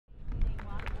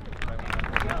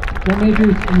Drum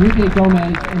majors Enrique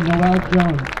Gomez and Noel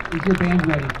Jones. Is your band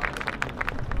ready?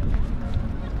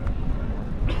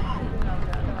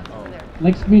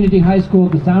 Lakes Community High School,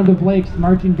 the Sound of Lakes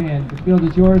Marching Band. The field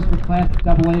is yours for Class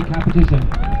AA competition.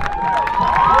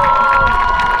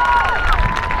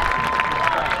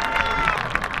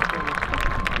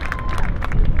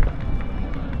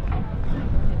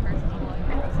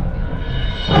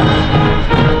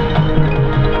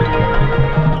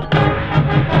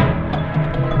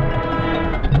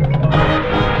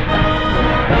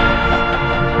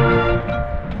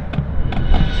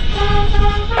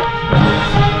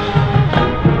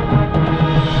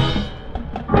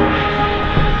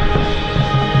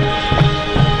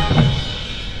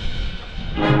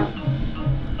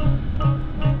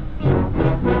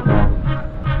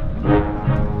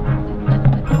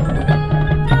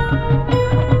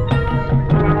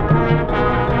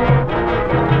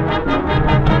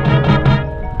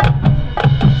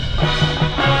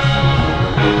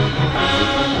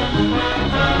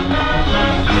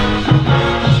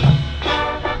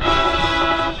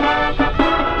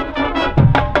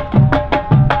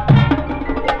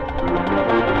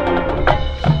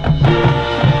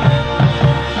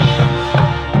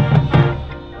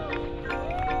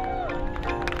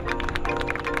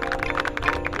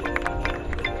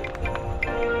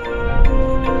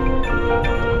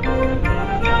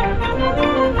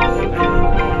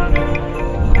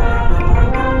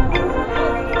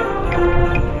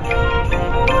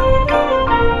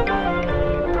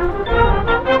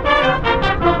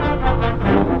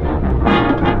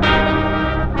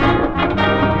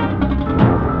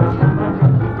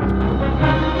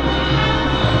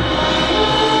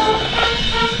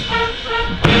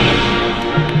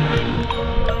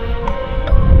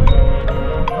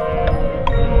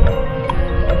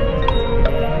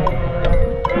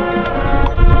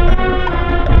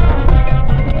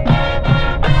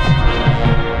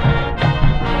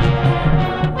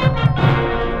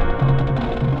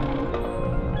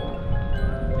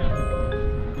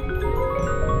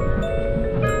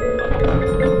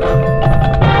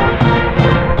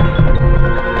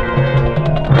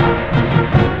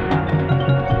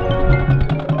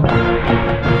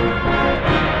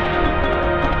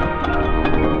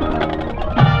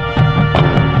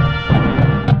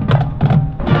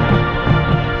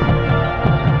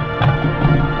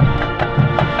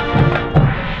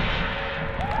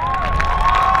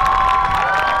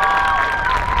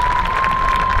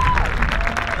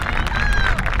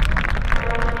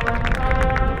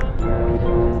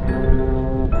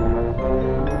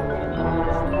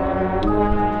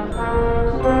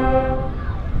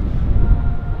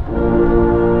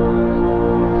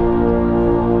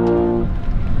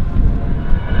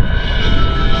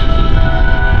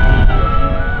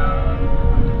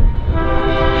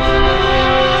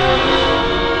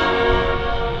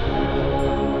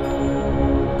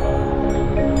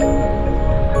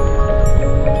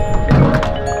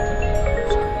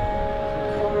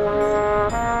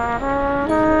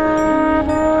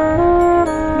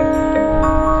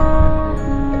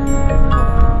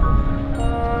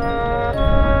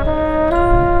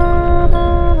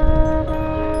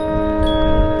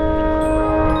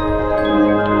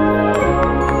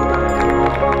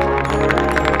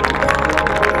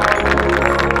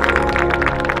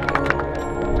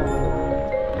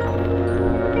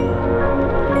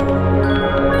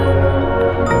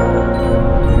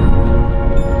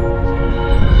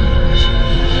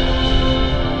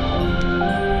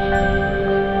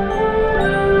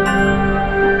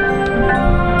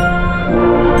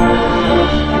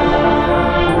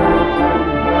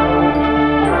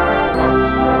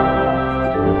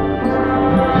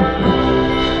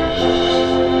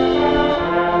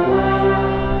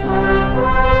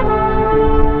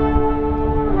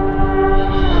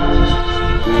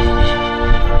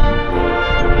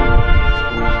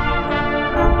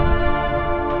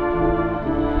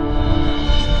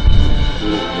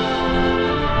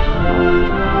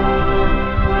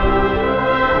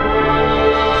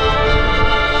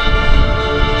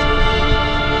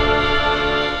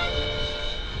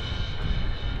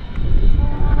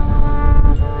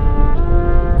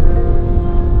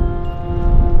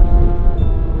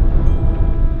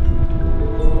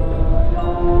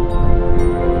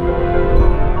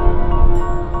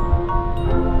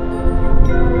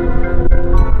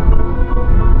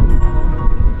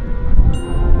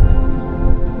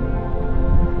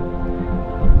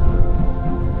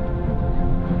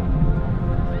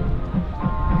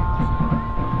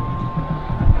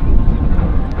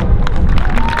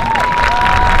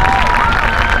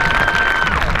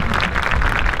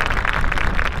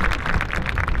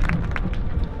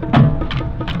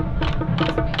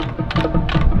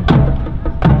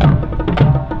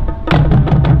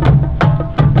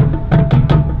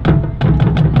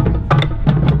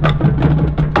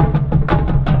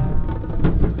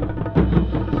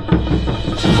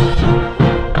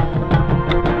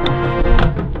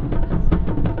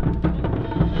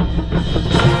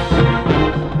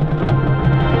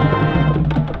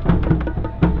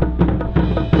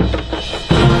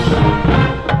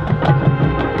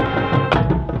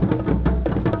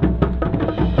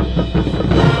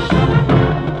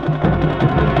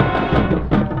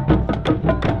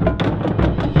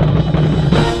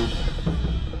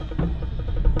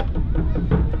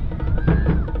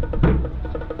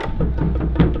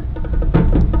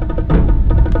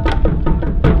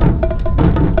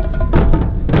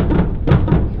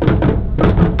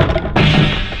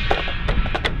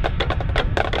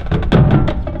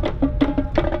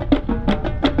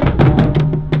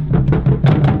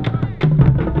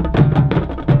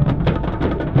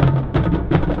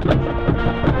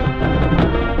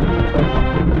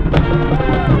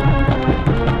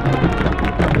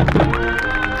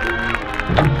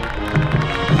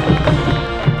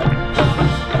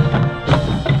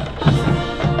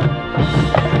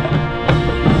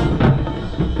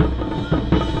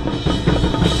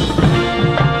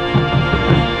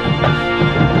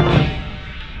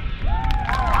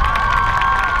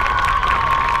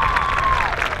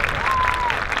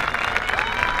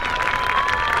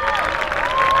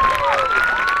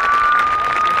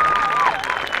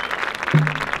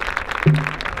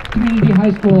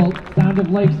 High School Sound of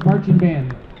Lakes Marching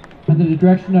Band under the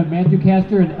direction of Matthew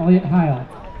Castor and Elliot Heil.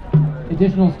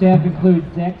 Additional staff include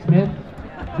Zach Smith,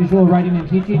 visual writing and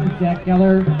teaching, Zach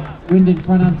Geller, wind and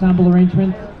front ensemble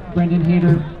arrangements, Brendan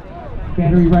Hayter,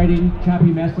 battery writing, Choppy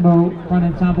Massimo, front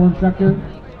ensemble instructor,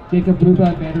 Jacob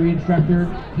Luba, battery instructor,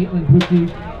 Caitlin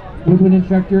Pucci, woodwind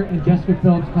instructor, and Jessica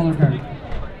Phillips, color guard.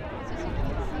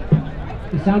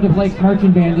 The Sound of Lakes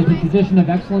Marching Band is a tradition of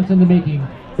excellence in the making.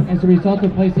 As a result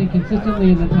of placing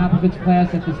consistently in the top of its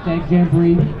class at the Stag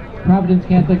Jamboree, Providence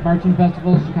Catholic Marching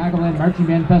Festival, Chicagoland Marching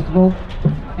Band Festival,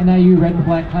 NIU Red and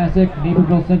Black Classic,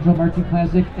 Naperville Central Marching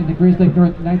Classic, and the Grace Lake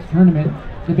North Knights Tournament,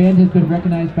 the band has been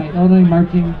recognized by Illinois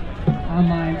Marching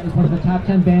Online as one of the top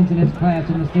 10 bands in its class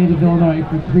in the state of Illinois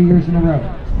for 3 years in a row.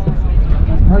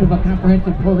 As part of a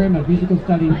comprehensive program of musical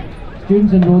study,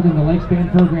 students enrolled in the Lakes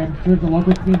Band program serve the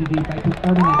local community by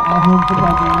performing at all home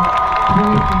football games,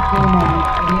 parades, and ceremonies,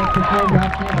 and they have performed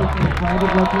off campus in a variety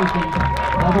of locations,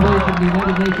 all the way from the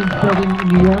United Nations building in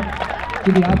New York to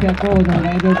the Outback Bowl in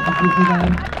Orlando to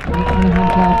Disneyland in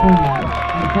Anaheim, California,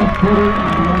 and French Quarter in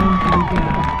New Orleans,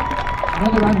 Louisiana.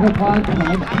 Another round of applause for the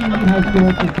Lakes Community High School,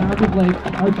 the Sound of Lakes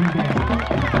Marching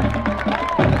Band.